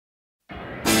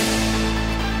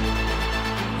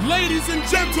Ladies and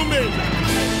gentlemen,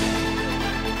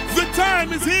 the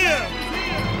time is here.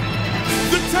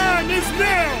 The time is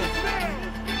now.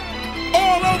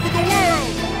 All over the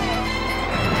world.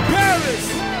 Paris,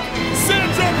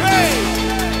 Saint-Tropez.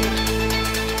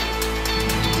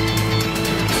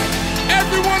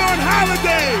 Everyone on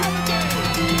holiday.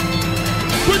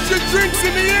 Put your drinks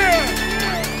in the air.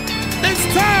 It's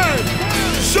time.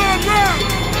 Sean Rock.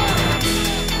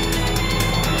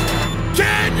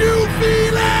 Can you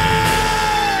feel it?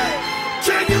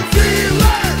 Can you feel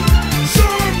it?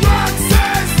 Sean Rock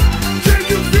says, can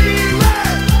you feel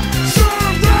it?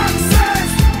 Sean Rock says,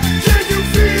 can you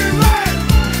feel it?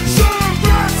 Sean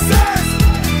Rock says,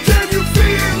 can you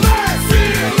feel it?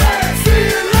 Feel it,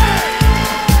 feel it.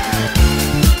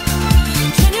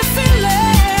 Can you feel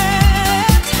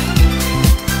it?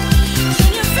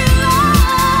 Can you feel it?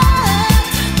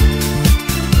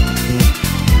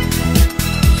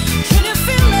 Can you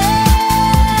feel it?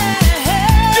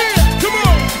 Yeah, come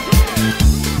on.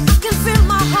 I can feel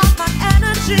my heart, my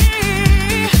energy,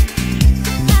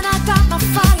 and I got my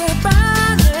fire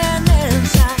burning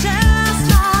inside, just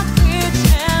like each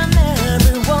and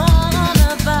every one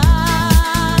of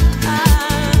us.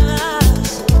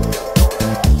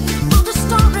 All the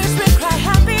stories we cry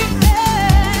happy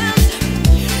ends,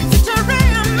 victory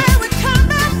American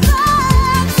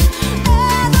methods,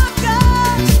 and I've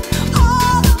got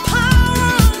all the power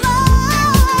of love.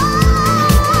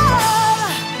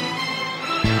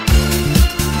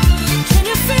 Can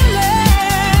you feel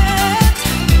it?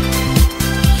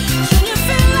 Can you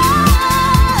feel it?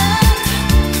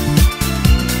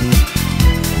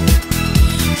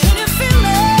 Can you feel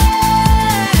it?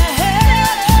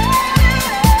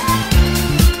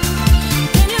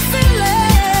 Can you feel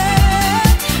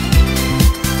it?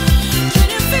 Can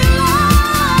you feel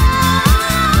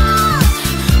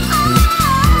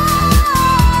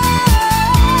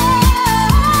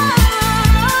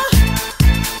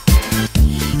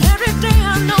Every day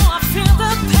I know I feel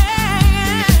the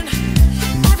pain.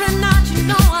 Every night you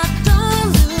know I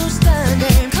don't lose the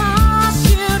game. 'Cause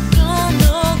you don't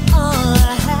know all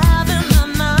I have in my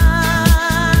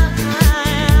mind.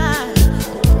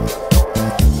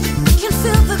 I can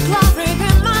feel the glory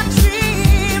in my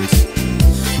dreams.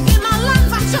 In my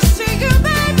life I just see you,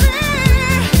 baby.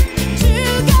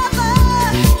 Together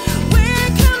we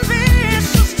can be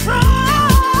so strong.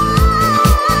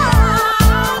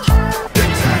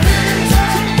 Get your hands up,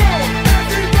 come on,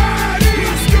 everybody,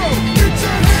 let's go. Get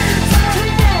your hands up,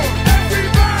 come on,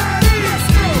 everybody, let's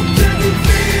go. Can you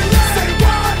feel it? Say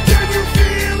what? Can you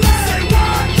feel it? Say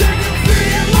what? Can you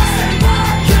feel it? Say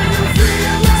what? Can you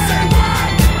feel it? Say what?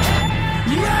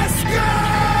 Let's go.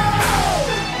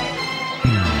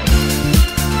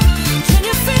 Can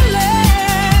you feel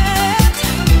it?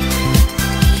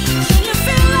 Can you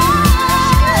feel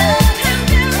it?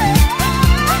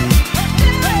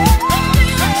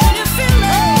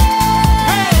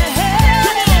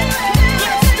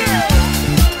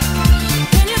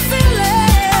 Can you feel it?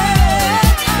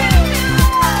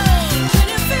 Can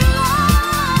you feel it?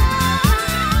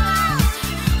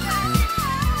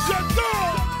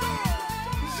 J'adore,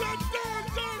 j'adore,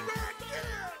 j'adore,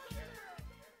 yeah.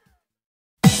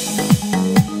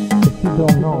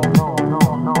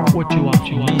 What you want,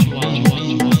 you want, you want, you want,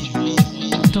 you want, you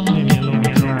want. Don't leave me alone,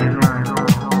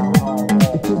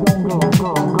 If you don't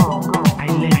go, I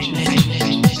let you see.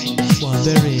 Well,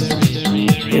 there is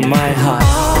in my heart.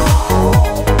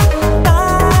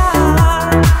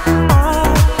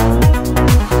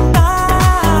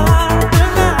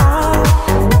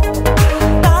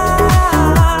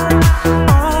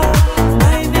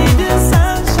 I need the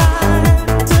sunshine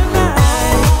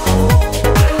tonight.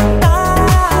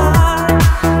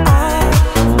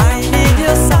 I need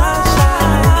your sunshine.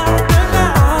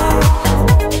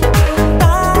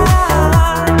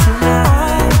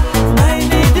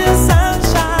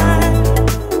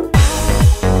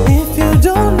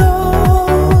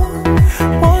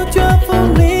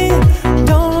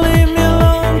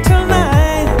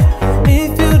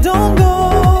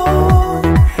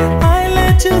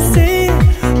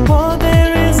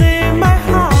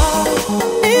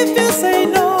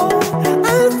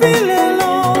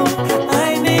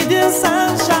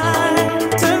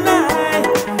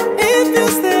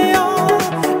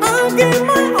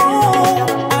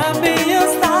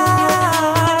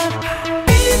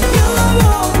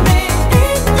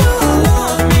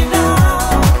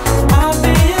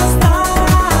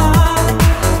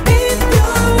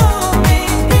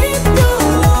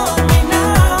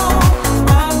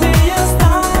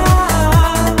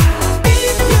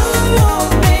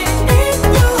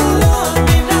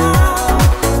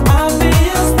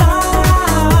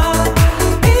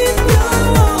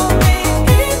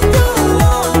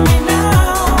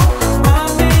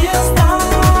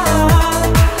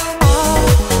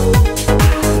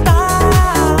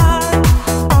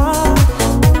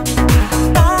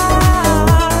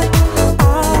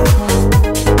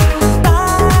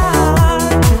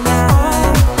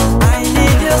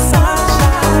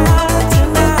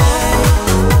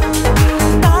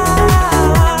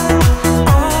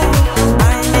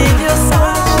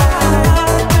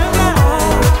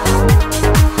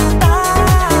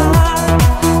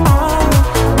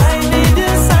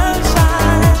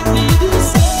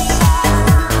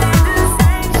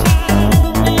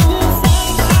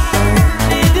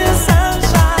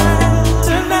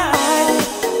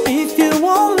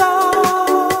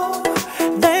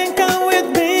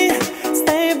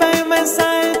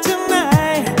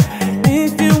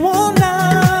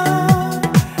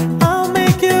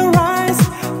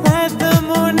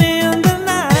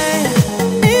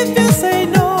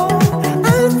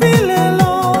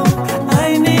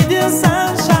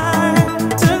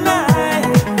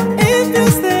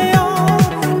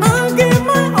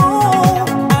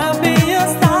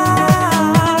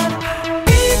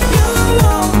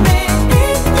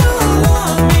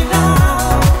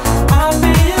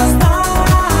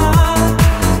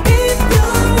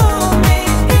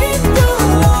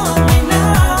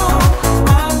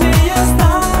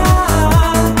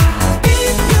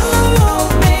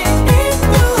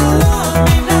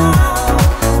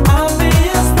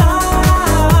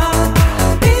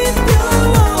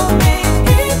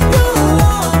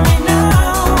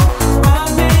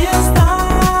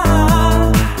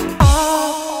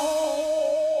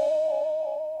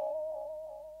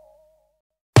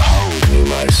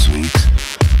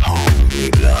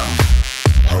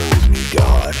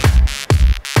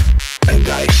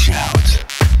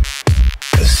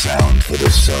 sound for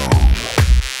the soul.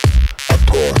 A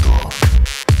portal.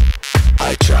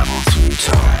 I travel through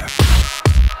time.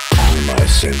 All my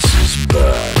senses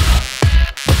burn.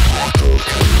 The portal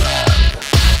can learn.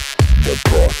 The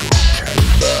portal can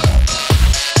burn.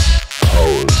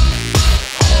 Hold me,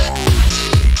 hold me,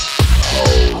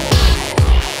 hold me.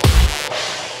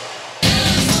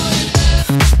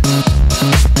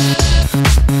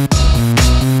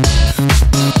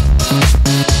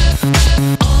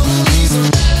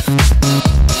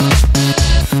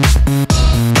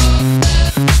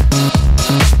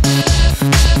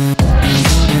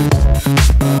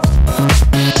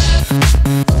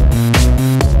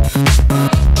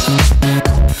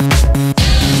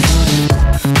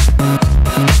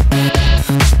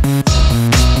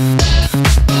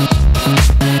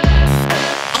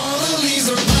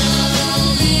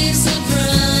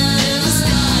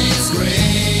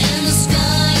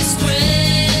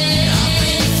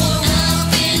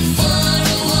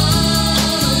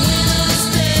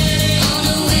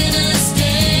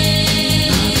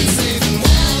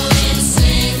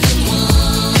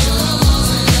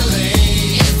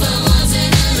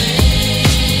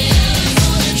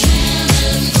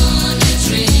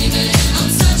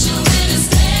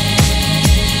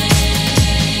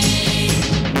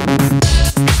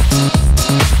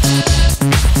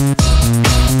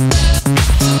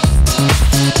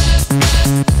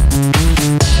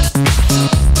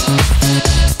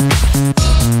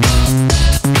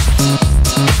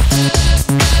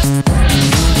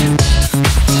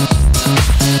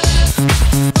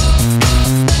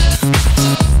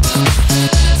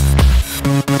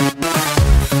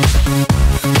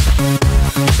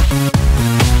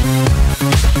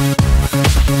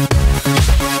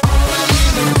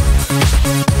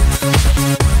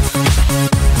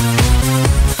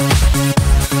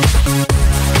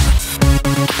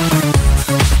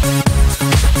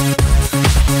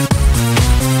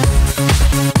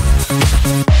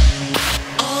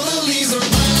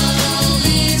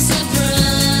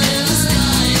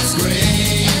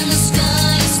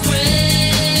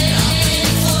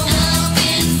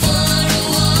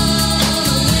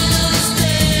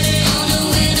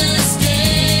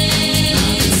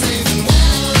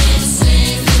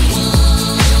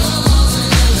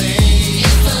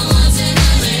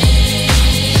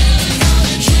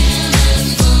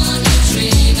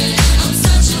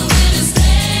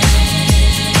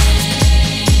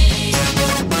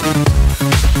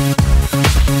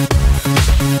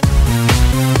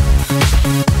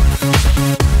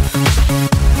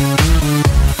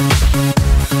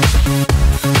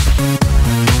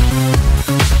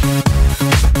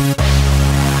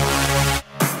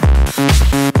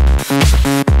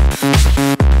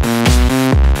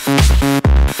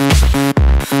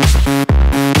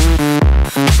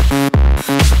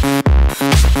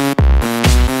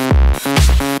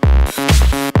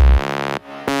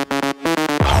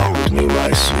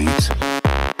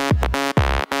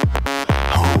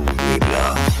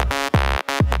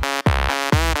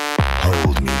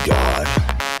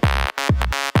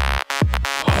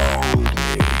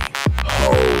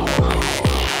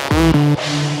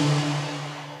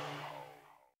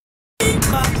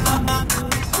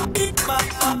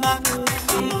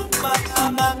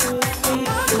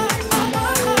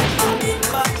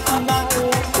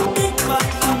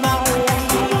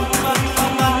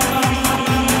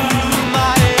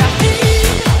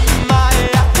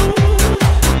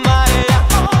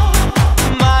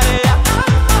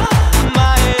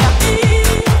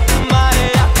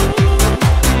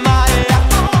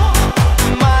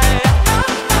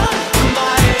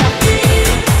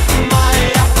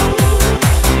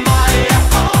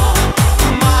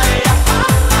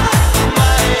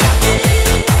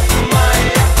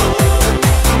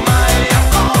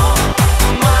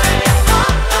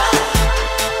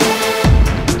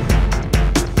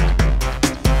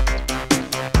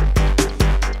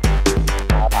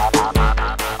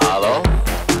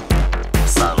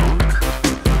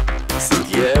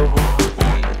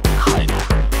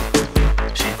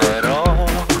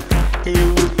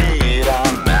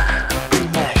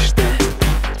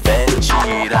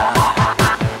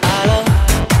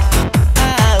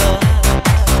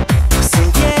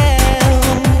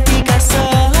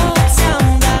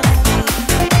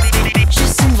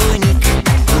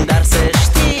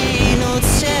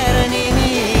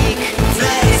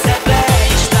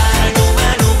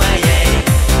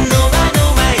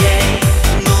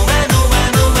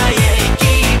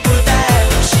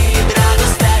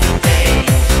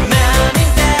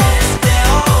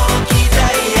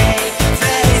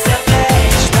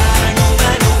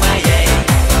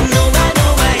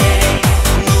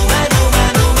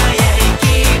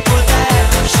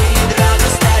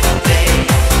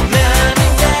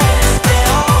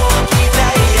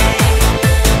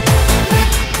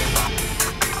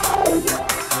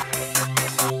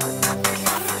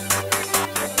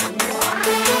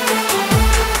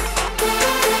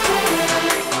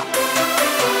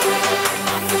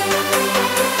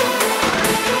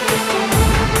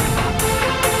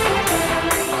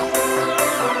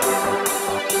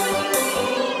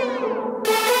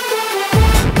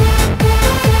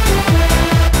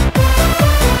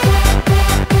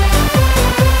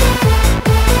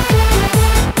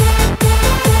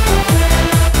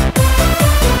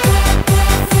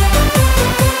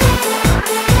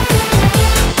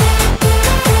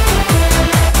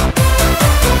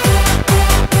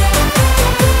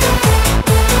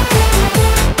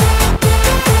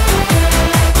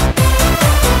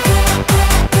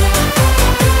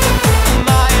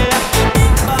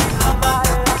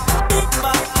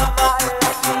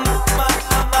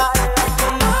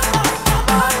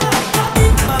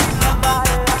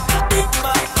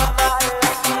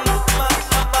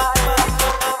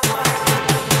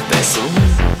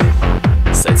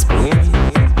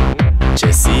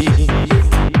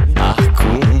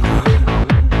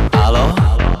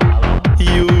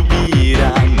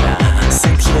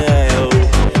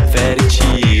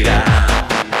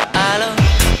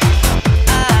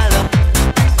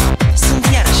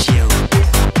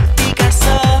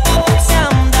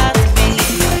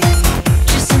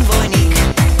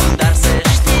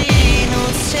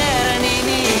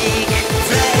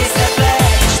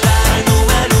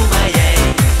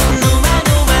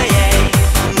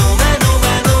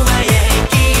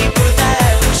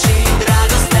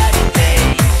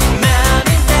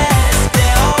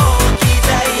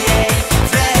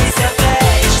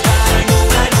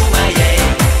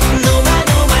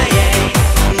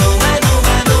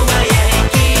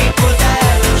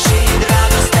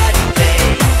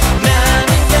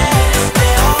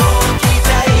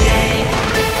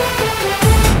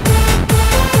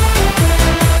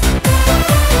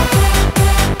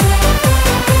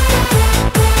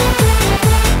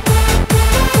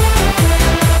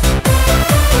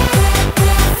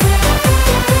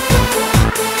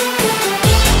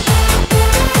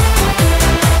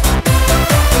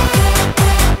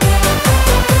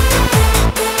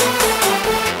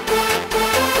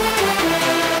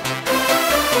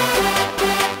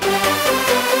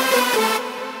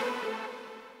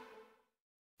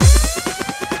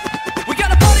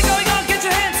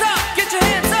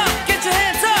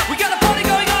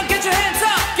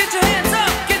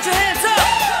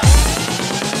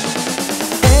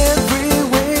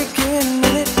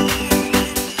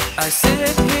 I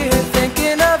sit here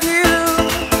thinking of you.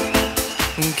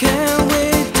 Can't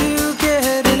wait to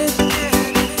get in it.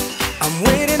 I'm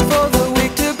waiting for the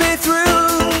week to be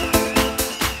through.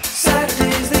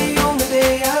 Saturday's the only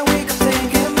day I wake up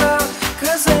thinking about.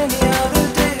 'Cause any other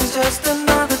day is just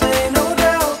another day, no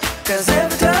doubt. 'Cause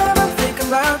every time I'm thinking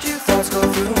about you, thoughts go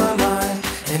through my mind.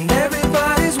 And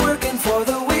everybody's working for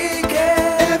the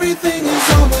weekend. Everything is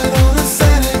over on a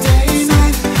Saturday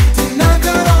night. Tonight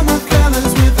got all my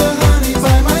fellas with the honey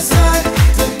by my side.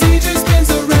 The DJ spins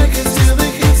the records till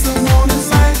it hits the morning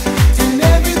light. And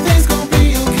everything's gonna be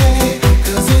okay,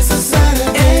 'cause it's a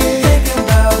Saturday. Ain't thinking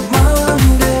about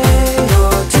Monday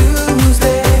or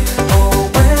Tuesday or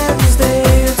Wednesday,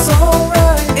 it's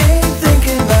alright. Ain't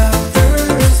thinking about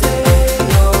Thursday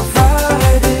or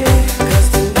Friday, 'cause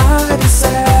tonight is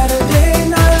Saturday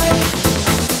night.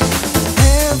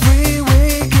 Every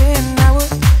waking hour,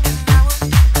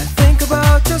 I think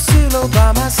about your silhouette by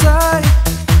my side.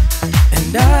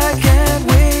 And I can't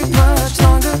wait much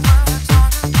longer.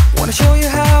 Wanna show you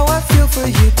how I feel for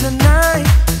you tonight.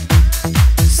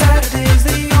 Saturday's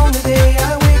the only day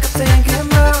I wake up thinking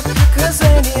about. 'Cause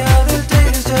any other day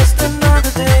is just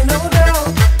another day, no doubt.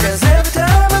 'Cause every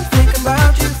time I'm thinking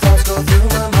about you, thoughts go through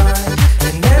my mind.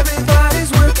 And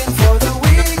everybody's working for the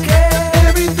weekend.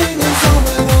 Everything is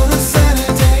over on a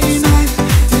Saturday night.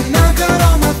 Tonight got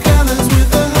all my fellas with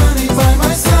the honey by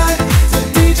my side. The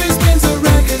DJ spins the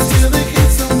records till it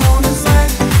hits the morning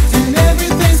light. And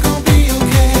everything's gonna be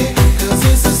okay, 'cause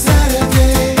it's a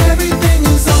Saturday. Everything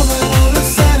is over on a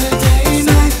Saturday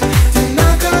night.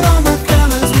 Tonight got all my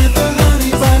fellas with the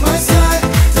honey by my side.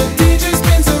 The DJ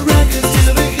spins the records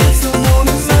till it hits the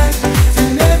morning light.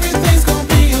 And everything's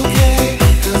gonna be okay,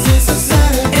 'cause it's a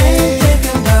Saturday. Ain't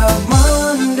thinking about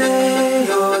Monday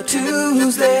or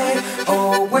Tuesday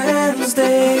or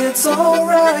Wednesday, it's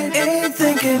alright. Ain't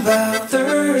thinking about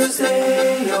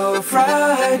Thursday or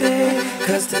Friday,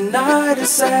 'cause tonight is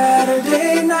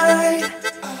Saturday night.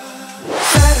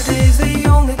 Saturday's the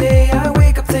only day I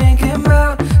wake up thinking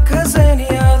about. 'Cause any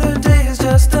other day is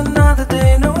just another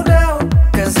day, no doubt.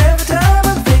 'Cause every time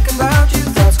I'm thinking about you,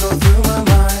 thoughts go through my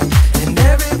mind. And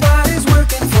everybody's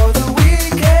working for the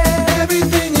weekend.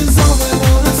 Everything is over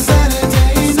on a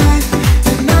Saturday night.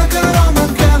 Tonight got all my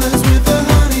fellas with the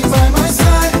honey by my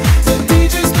side. The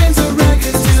DJ spins the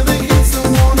records till it hits the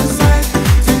morning light.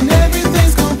 And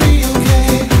everything's gonna be okay,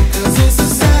 'cause it's a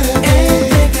Saturday. Ain't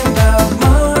thinking about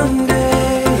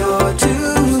Monday or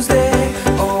Tuesday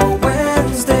or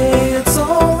Wednesday, it's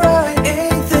alright.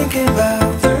 Ain't thinking about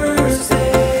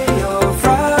Thursday or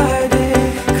Friday,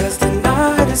 'cause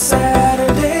tonight is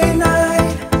Saturday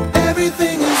night.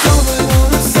 Everything is over on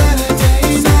a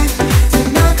Saturday night.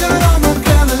 Tonight got all my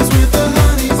fellas with the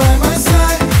honey by my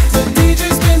side. The DJ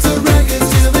spins the records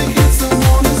till it hits the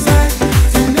morning light.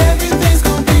 And everything's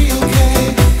gonna be okay,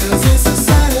 'cause it's a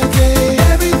Saturday.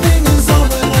 Everything is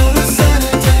over on a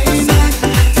Saturday night.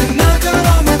 Tonight got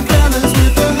all my fellas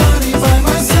with the honey by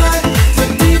my side. The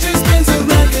DJ spins the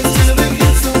records till it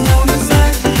hits the morning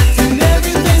light. And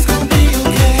everything's gonna be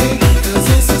okay, 'cause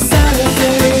it's a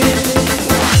Saturday.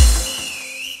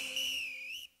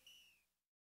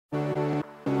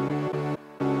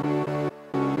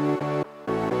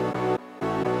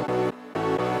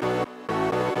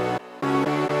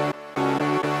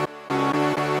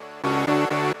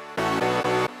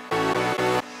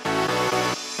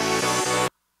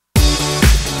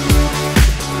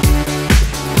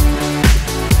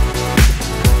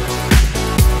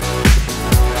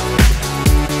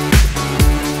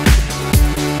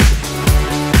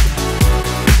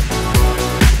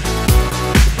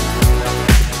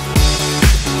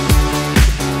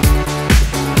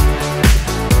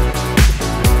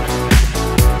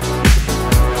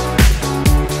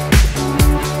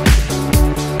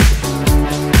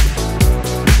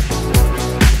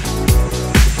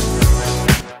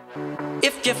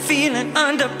 If you're feeling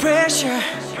under pressure,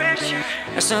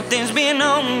 something's been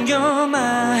on your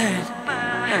mind.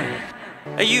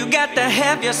 You got to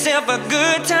have yourself a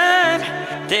good time.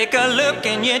 Take a look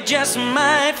and you just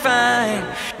might find.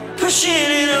 Pushing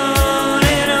it on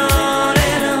and on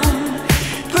and on.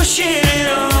 Pushing it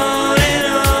on and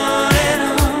on and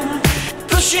on.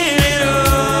 Pushing it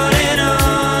on and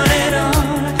on and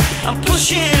on. I'm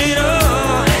pushing it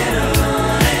on and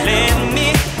on. Let me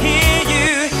hear you.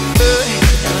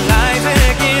 Life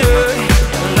again.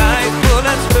 Life full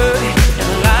of joy.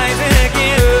 Life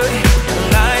again.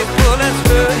 Life full of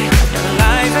joy.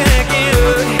 Life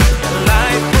again.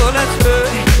 Life full of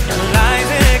joy.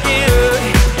 Life again.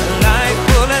 Life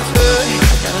full of joy.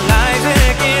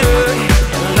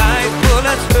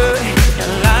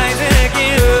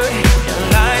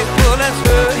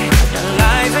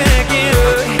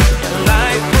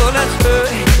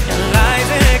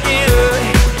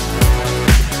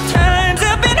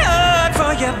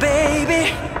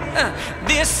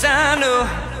 This I know,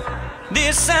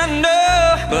 this I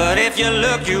know. But if you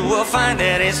look, you will find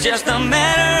that it's just a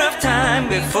matter of time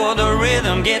before the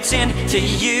rhythm gets into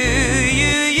you,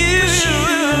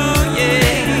 yeah.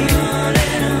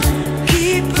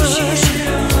 Keep pushing,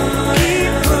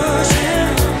 keep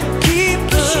pushing, keep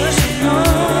pushing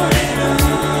on,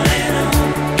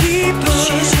 keep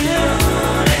pushing.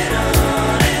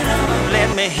 Let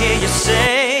me hear you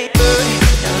say, your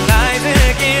life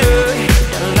again, your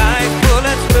life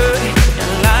bullets, your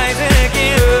life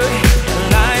again, your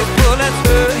life bullets,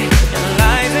 your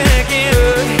life again,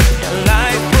 your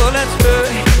life bullets, your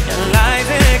life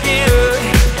again, your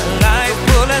life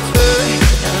bullets,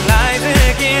 your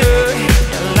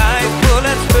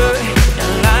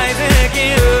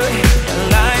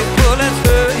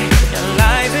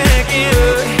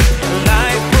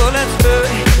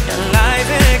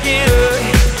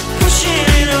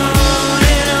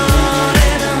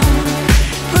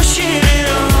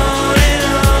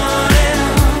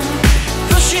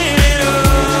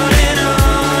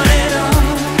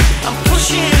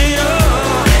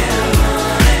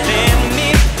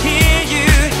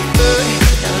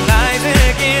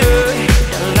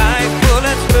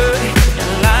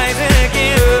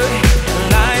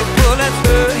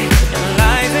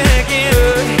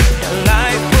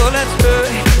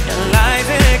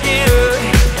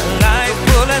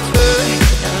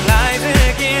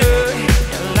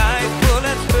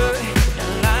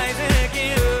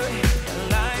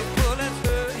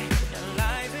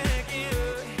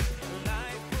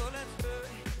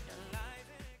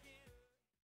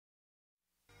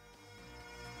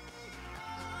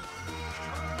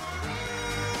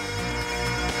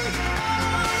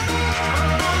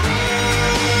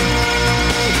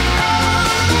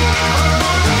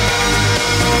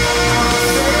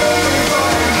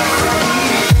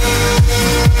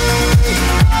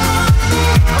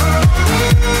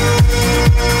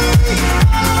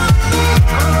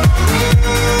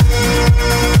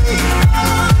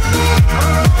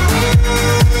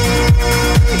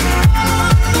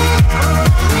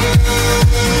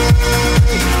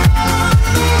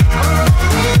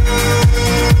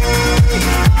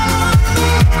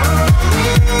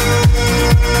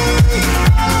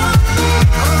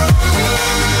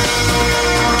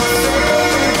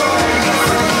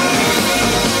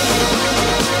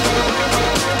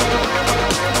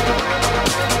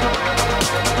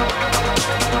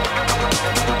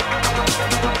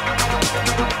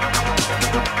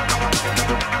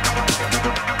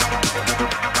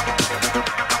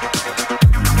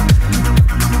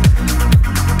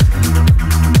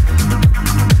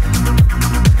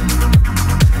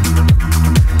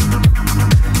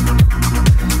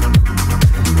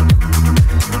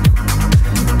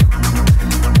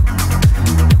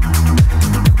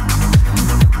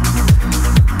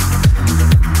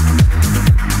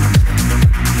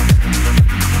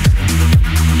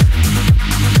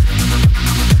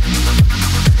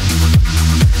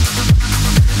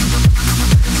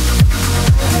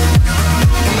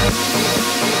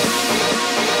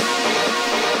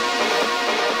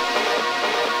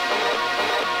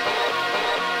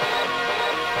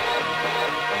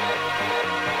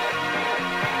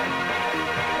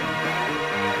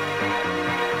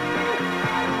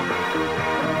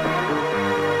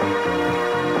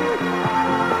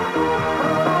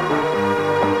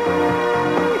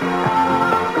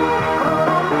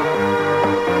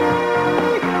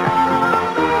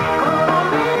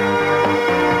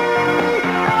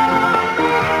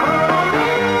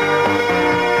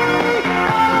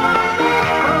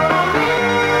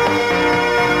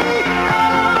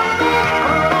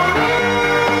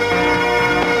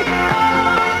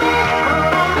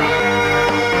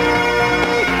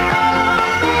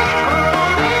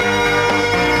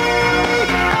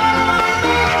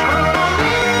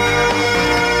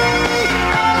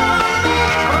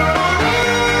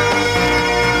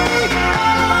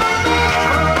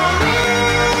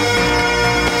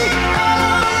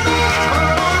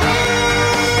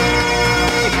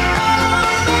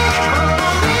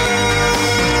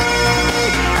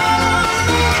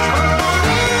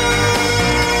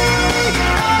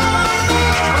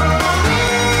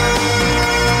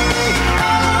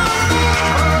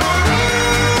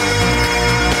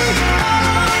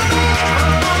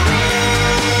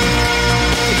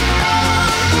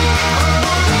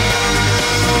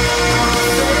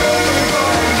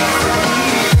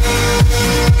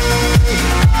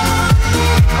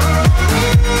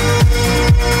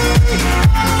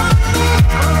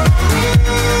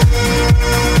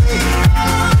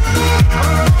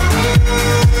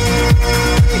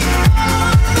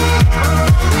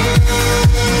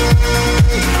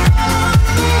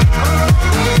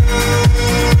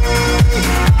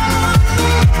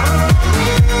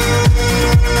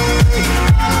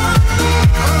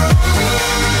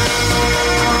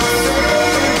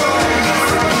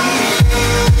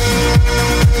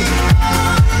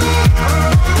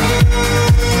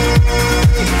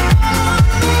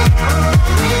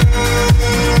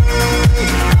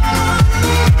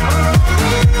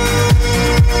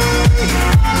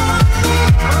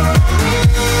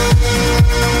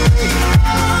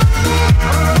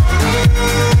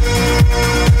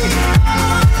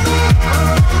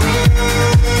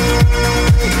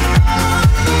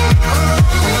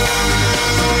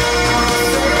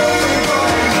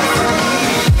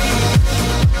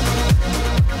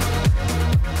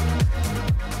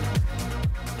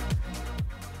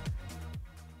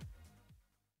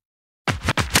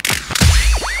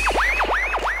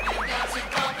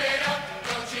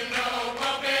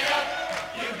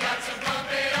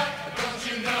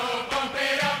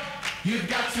You've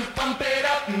got to pump it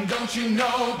up, don't you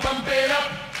know? Pump it up.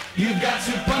 You've got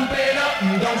to pump it up,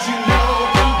 don't you know?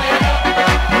 Pump it up.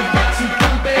 You've got to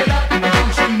pump it up,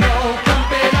 don't you know?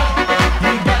 Pump it up.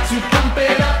 You've got to pump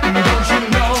it up, don't you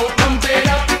know? Pump it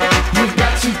up. You've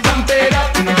got to pump it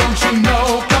up, don't you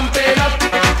know? Pump it up.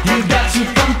 You've got to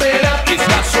pump it up. It's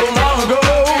not so long ago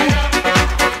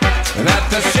that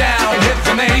the sound hit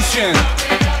the nation.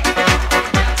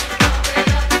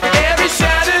 Every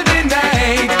Saturday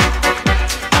night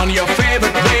on your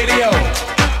favorite radio,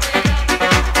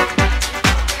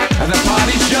 and the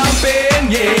party's jumping,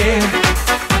 yeah,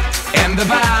 and the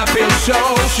vibe feels so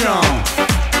strong.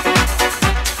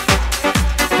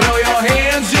 Throw your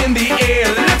hands in the air,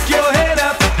 lift your head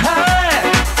up high.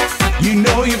 You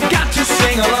know you've got to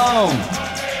sing along.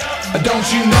 Don't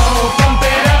you know? Pump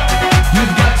it up.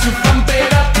 You've got to pump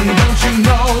it up. Don't you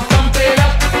know? Pump it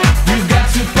up. You've got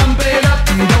to pump it up.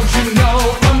 Don't you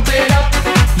know? Pump it up.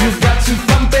 You've got to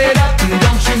pump it up.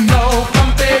 Don't you know?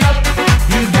 Pump it up.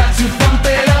 You've got to pump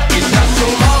it up. It's not so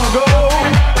long ago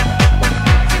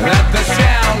that the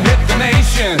sound hit the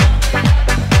nation.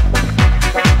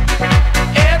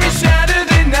 Every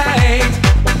Saturday night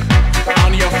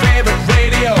on your favorite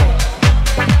radio,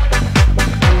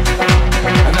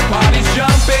 and the party's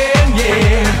jumping,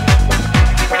 yeah,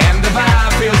 and the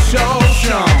vibe feels so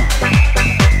strong.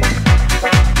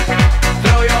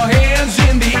 Throw your hands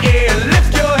in the air,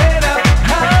 lift your head up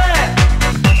high.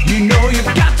 You know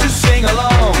you've got to sing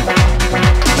along.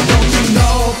 Don't you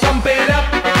know? Pump it up.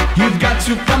 You've got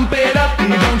to pump it up.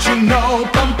 Don't you know?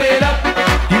 Pump it up.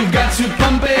 You've got to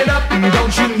pump it up.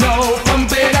 Don't you know?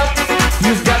 Pump it up.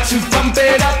 You've got to pump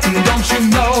it up. Don't you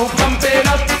know? Pump it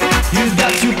up. You've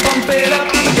got to pump it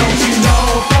up. Don't you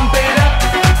know? Pump it up.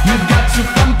 You've got to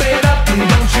pump it up.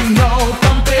 Don't you know?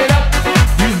 Pump it up.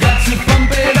 You've got to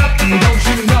pump it up. Don't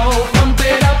you know? Pump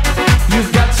it up.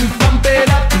 You've got to pump it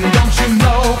up. Don't you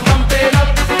know? Pump it up.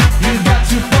 You've got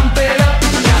to pump it up.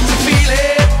 Got to feel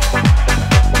it.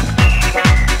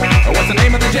 What's the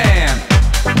name of the jam?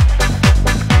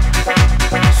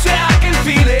 Say I can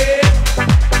feel it.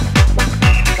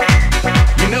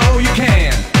 You know you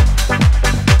can.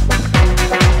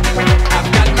 I've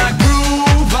got my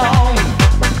groove on,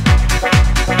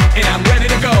 and I'm ready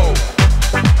to go.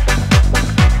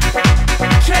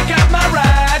 Check out my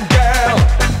ride, girl,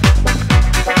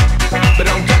 but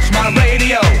don't touch my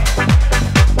radio.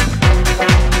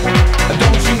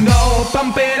 Don't you know?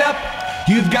 Pump it up.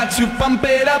 You've got to pump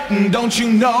it up. Don't you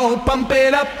know? Pump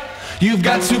it up. You've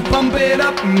got to pump it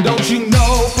up. Don't you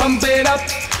know? Pump it up.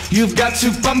 You've got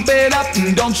to pump it up.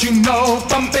 Don't you know?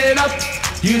 Pump it up.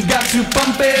 You've got to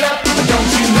pump it up.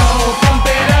 Don't you know? Pump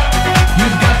it up.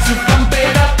 You've got to pump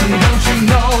it up. Don't you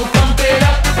know? Pump it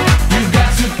up. You've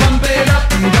got to pump it up.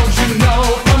 Don't you know?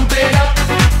 Pump it up.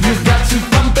 You've got to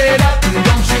pump it up.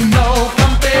 Don't you know?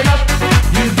 Pump it up.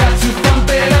 You've got to pump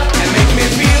it up and make me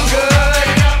feel good.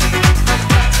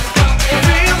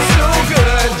 Feel so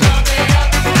good.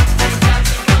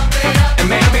 And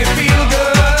make me feel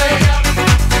good.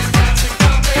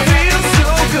 Feel so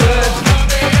good.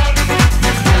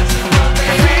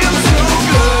 Feel so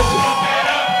good.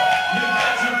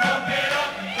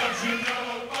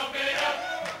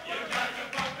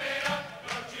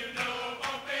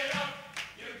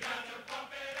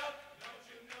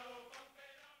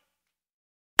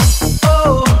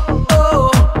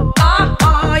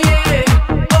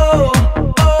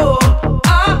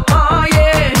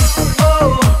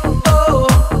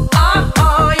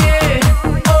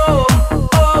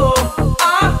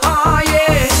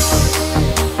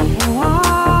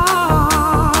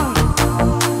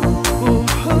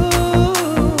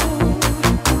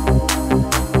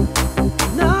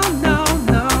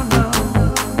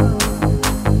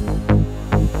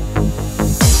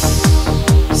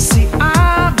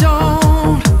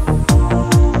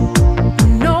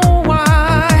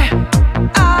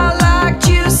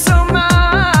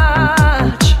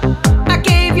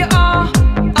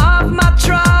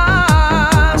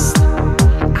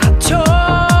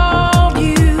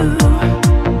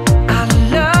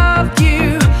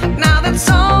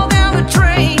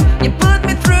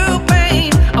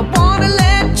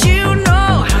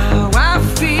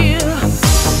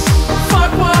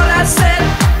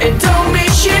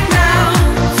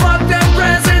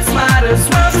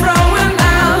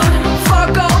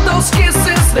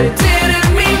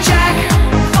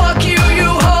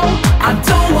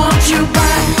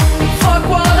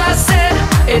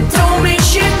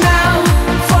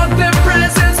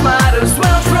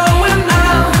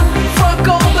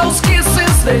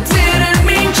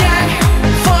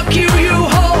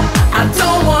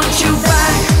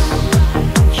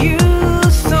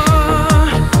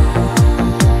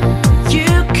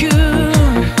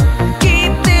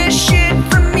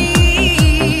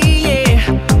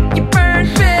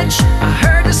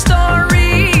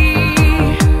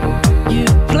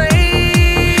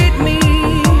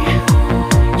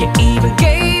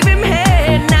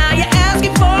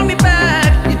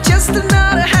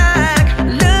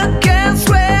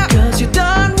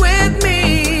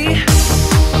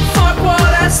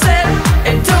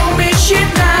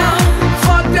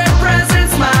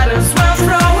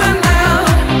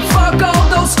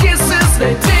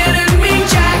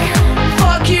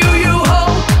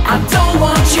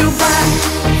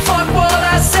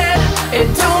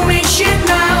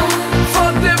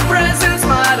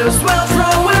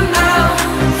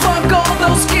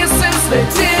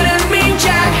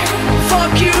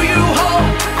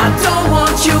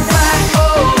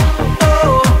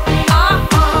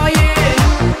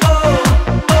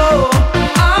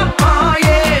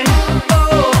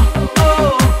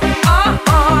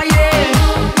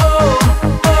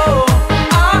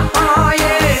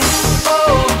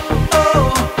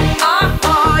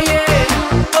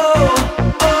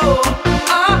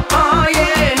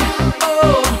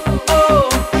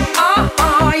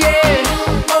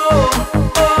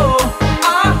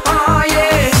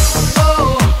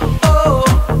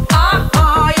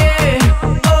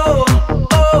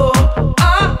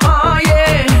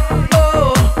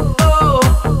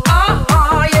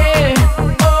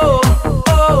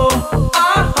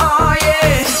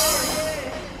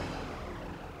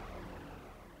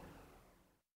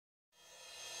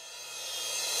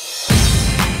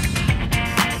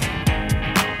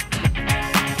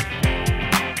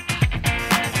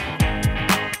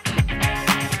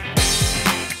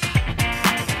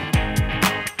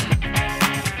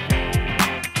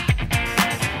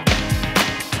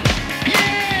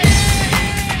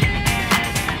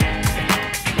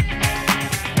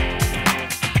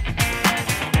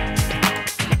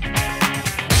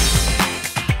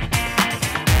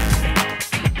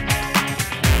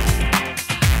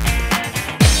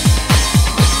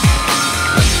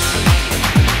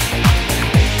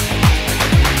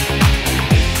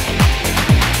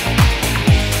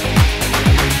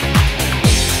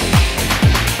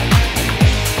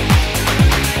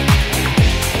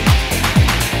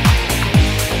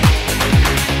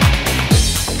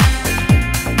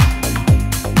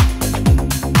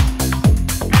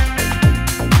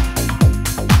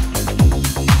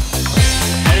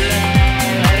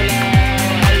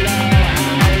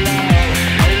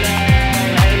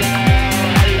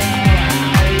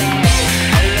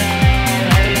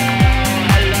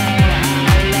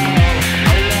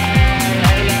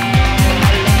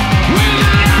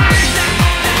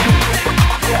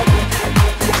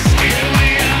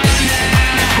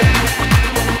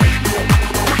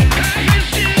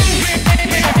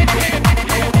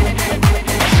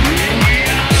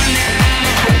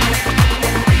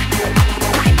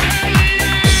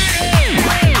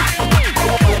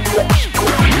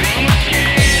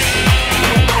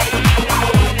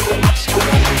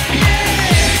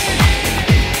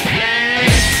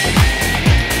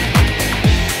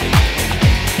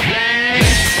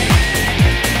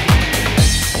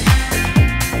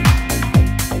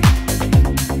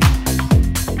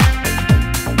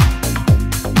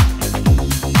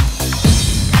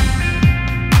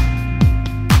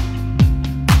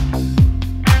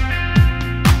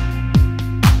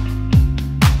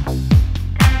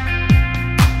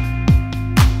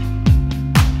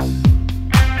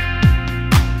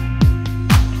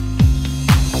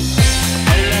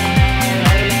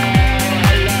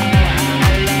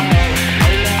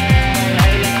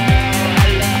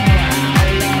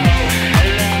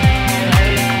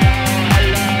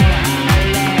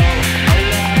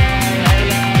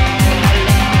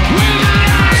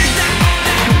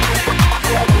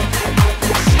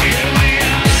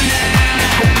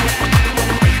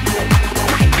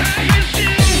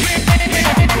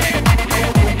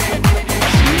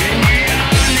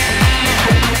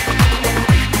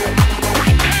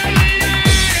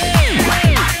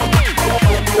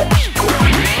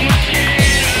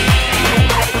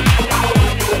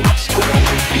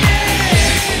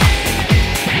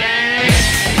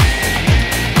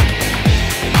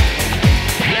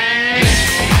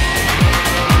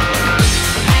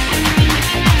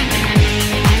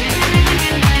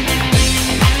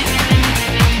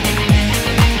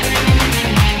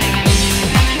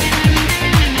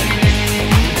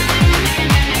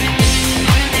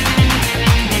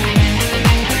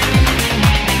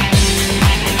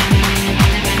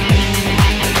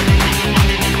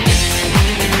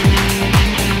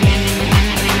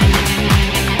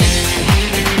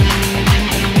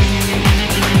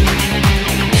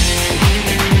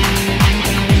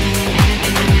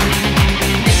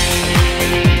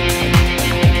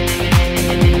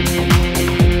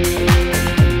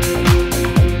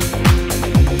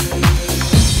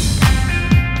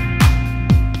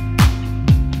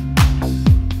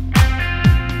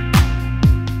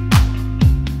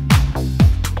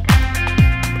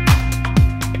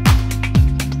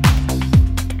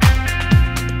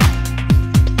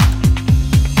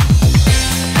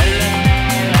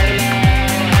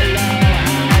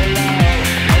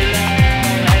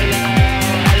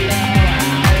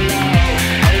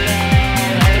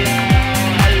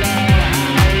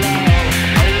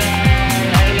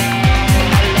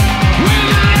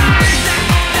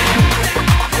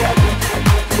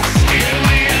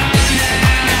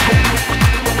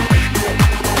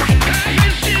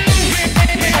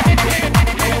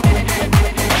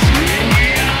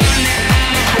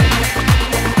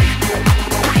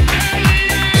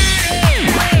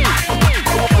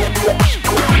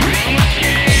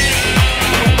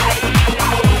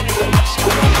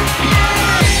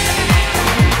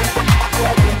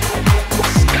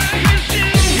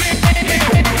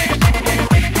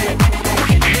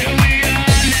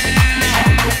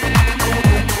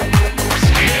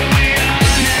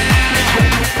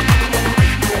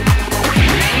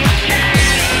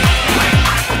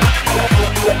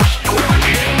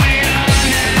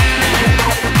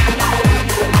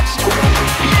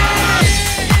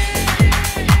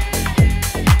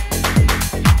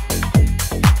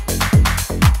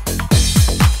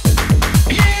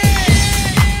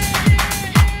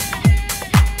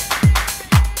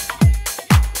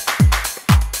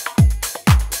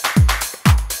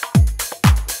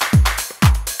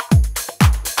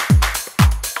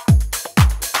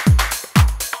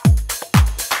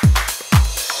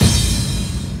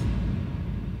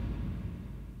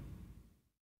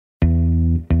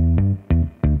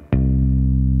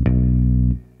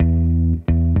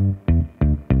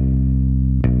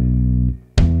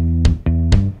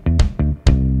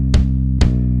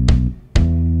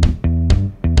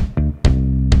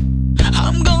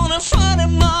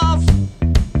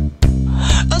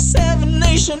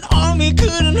 they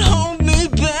couldn't hold me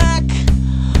back.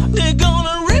 They're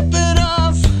gonna rip it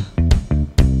off,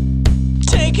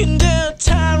 taking their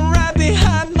time right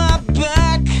behind my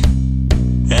back.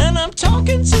 And I'm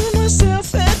talking to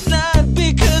myself at night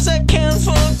because I can't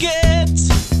forget.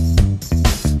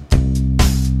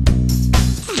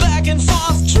 Back and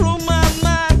forth through my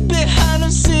mind behind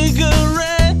a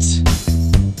cigarette.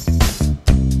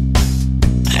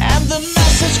 And the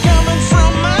message coming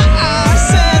from my eyes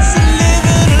says leave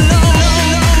it alone.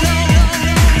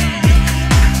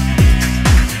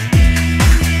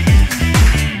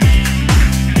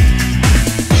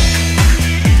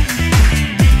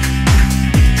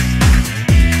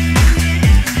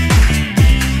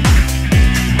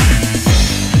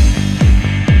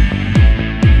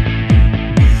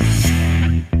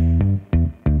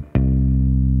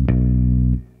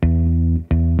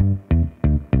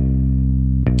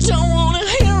 Don't wanna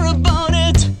hear about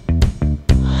it.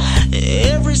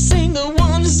 Every single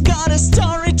one's got a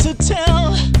story to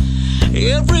tell.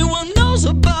 Everyone knows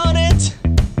about it.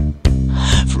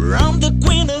 From the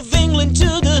Queen of England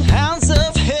to the Hounds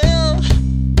of Hell.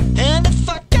 And if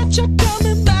I catch you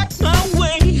coming back my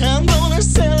way, I'm gonna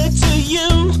sell it to you.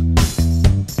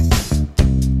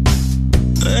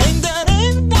 And that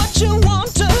ain't what you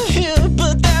want to hear,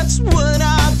 but that's what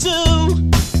I do.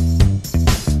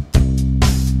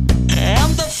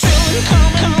 And the feeling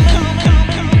coming,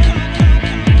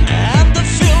 and the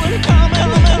feeling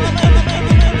coming,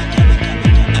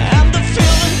 and the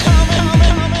feeling coming,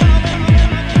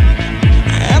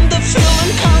 and the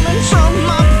feeling coming from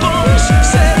my bones.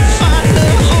 Said find a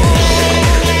home.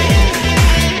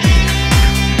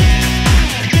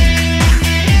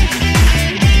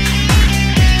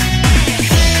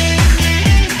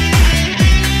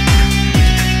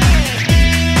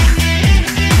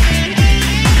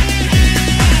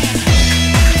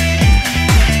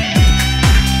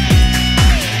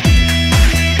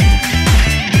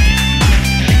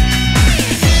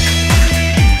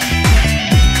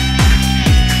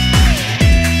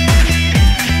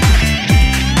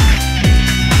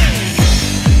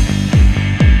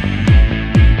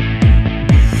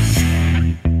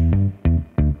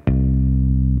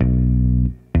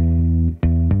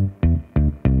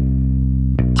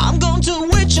 I'm going to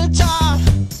Wichita,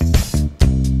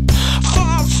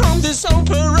 far from this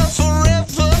opera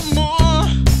forevermore.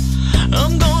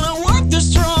 I'm gonna work the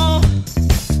straw,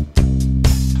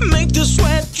 make the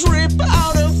sweat drip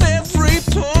out of every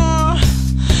pore.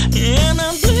 And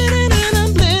I'm bleeding, and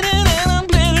I'm bleeding, and I'm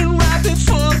bleeding right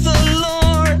before the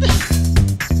Lord.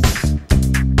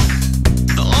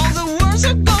 All the words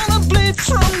are gonna bleed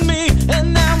from me,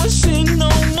 and never sing no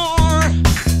more.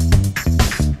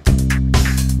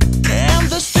 And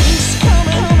the sting's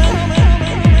coming,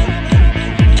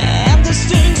 and the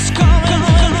sting's coming,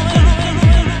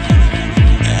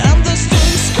 and the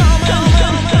sting's coming,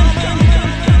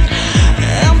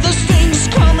 and the sting's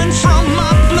coming from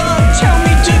my blood. Tell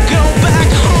me to go back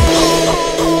home.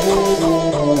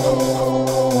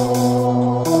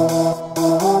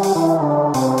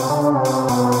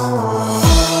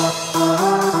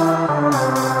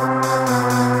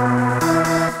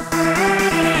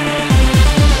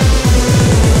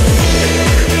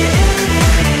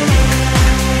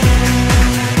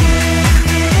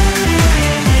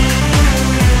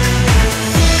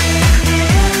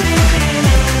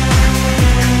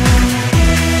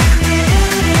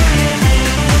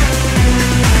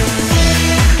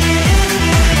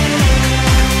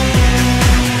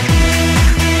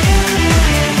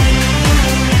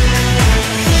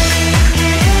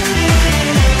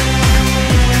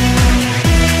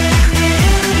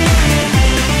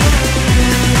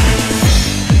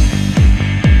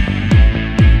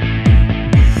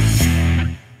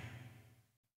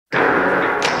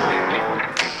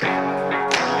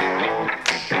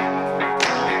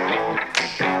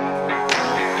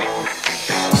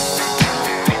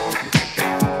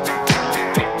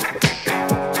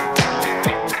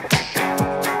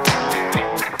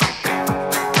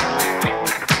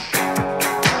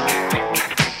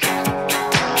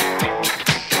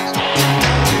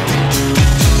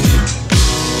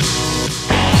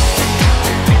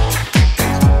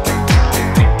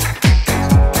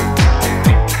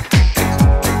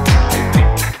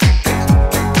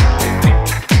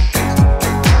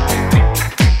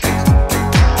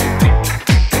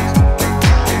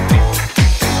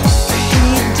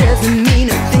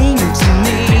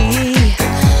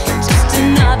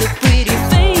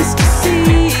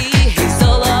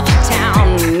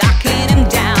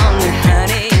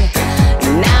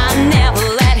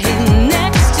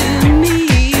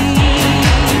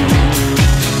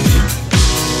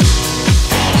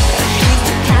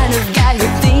 Kind of guy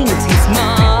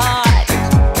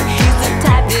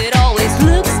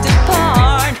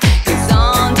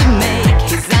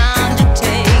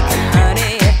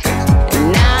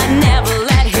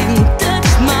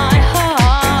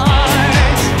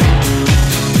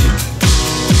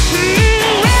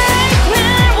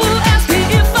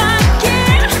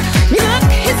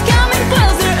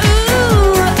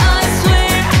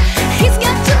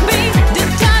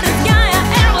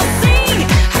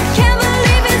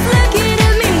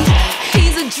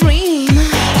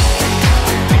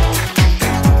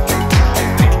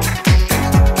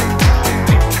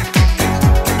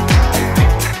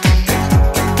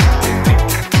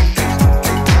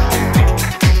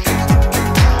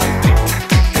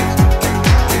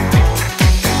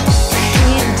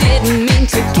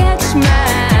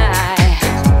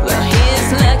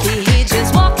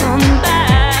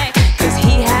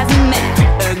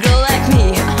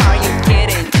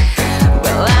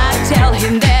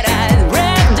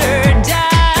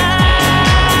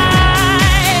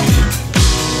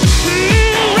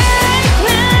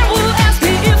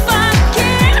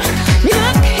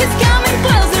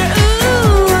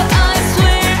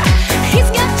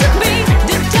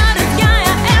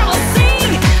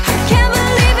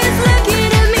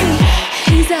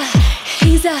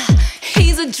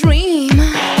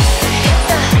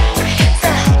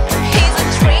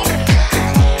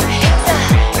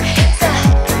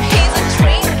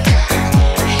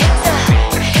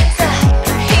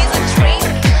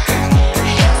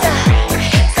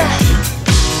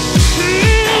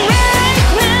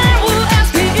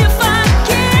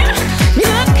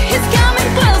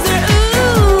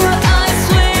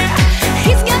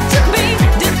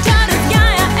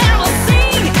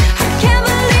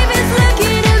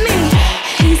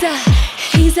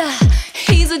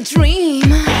dream. He's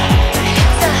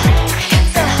a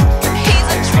dream. He's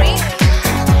a dream.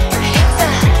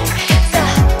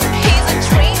 He's a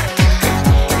dream.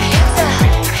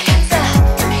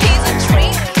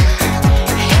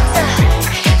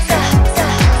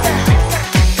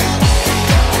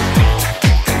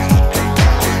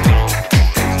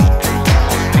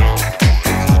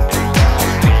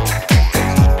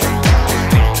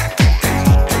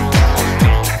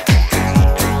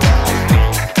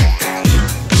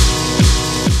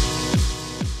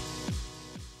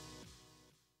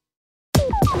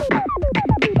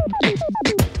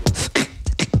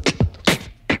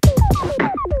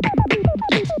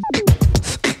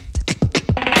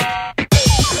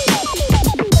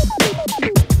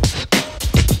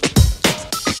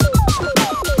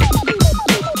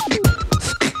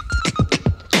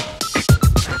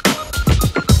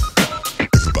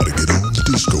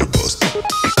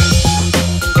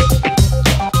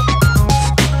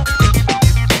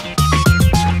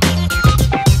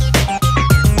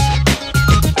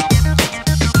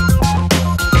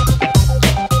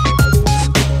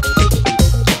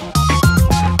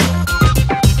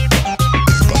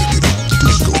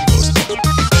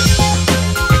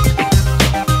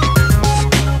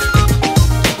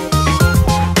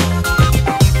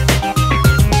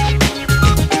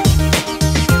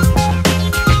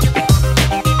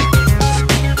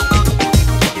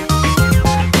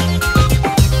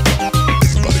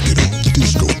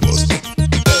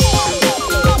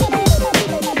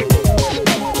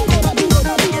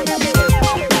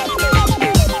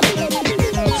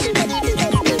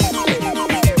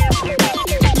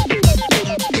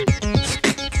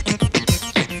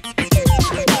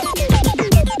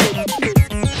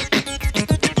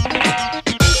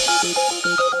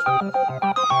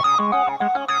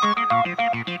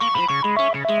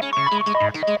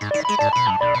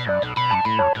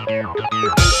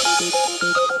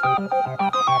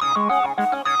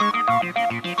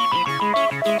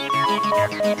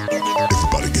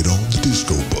 Everybody get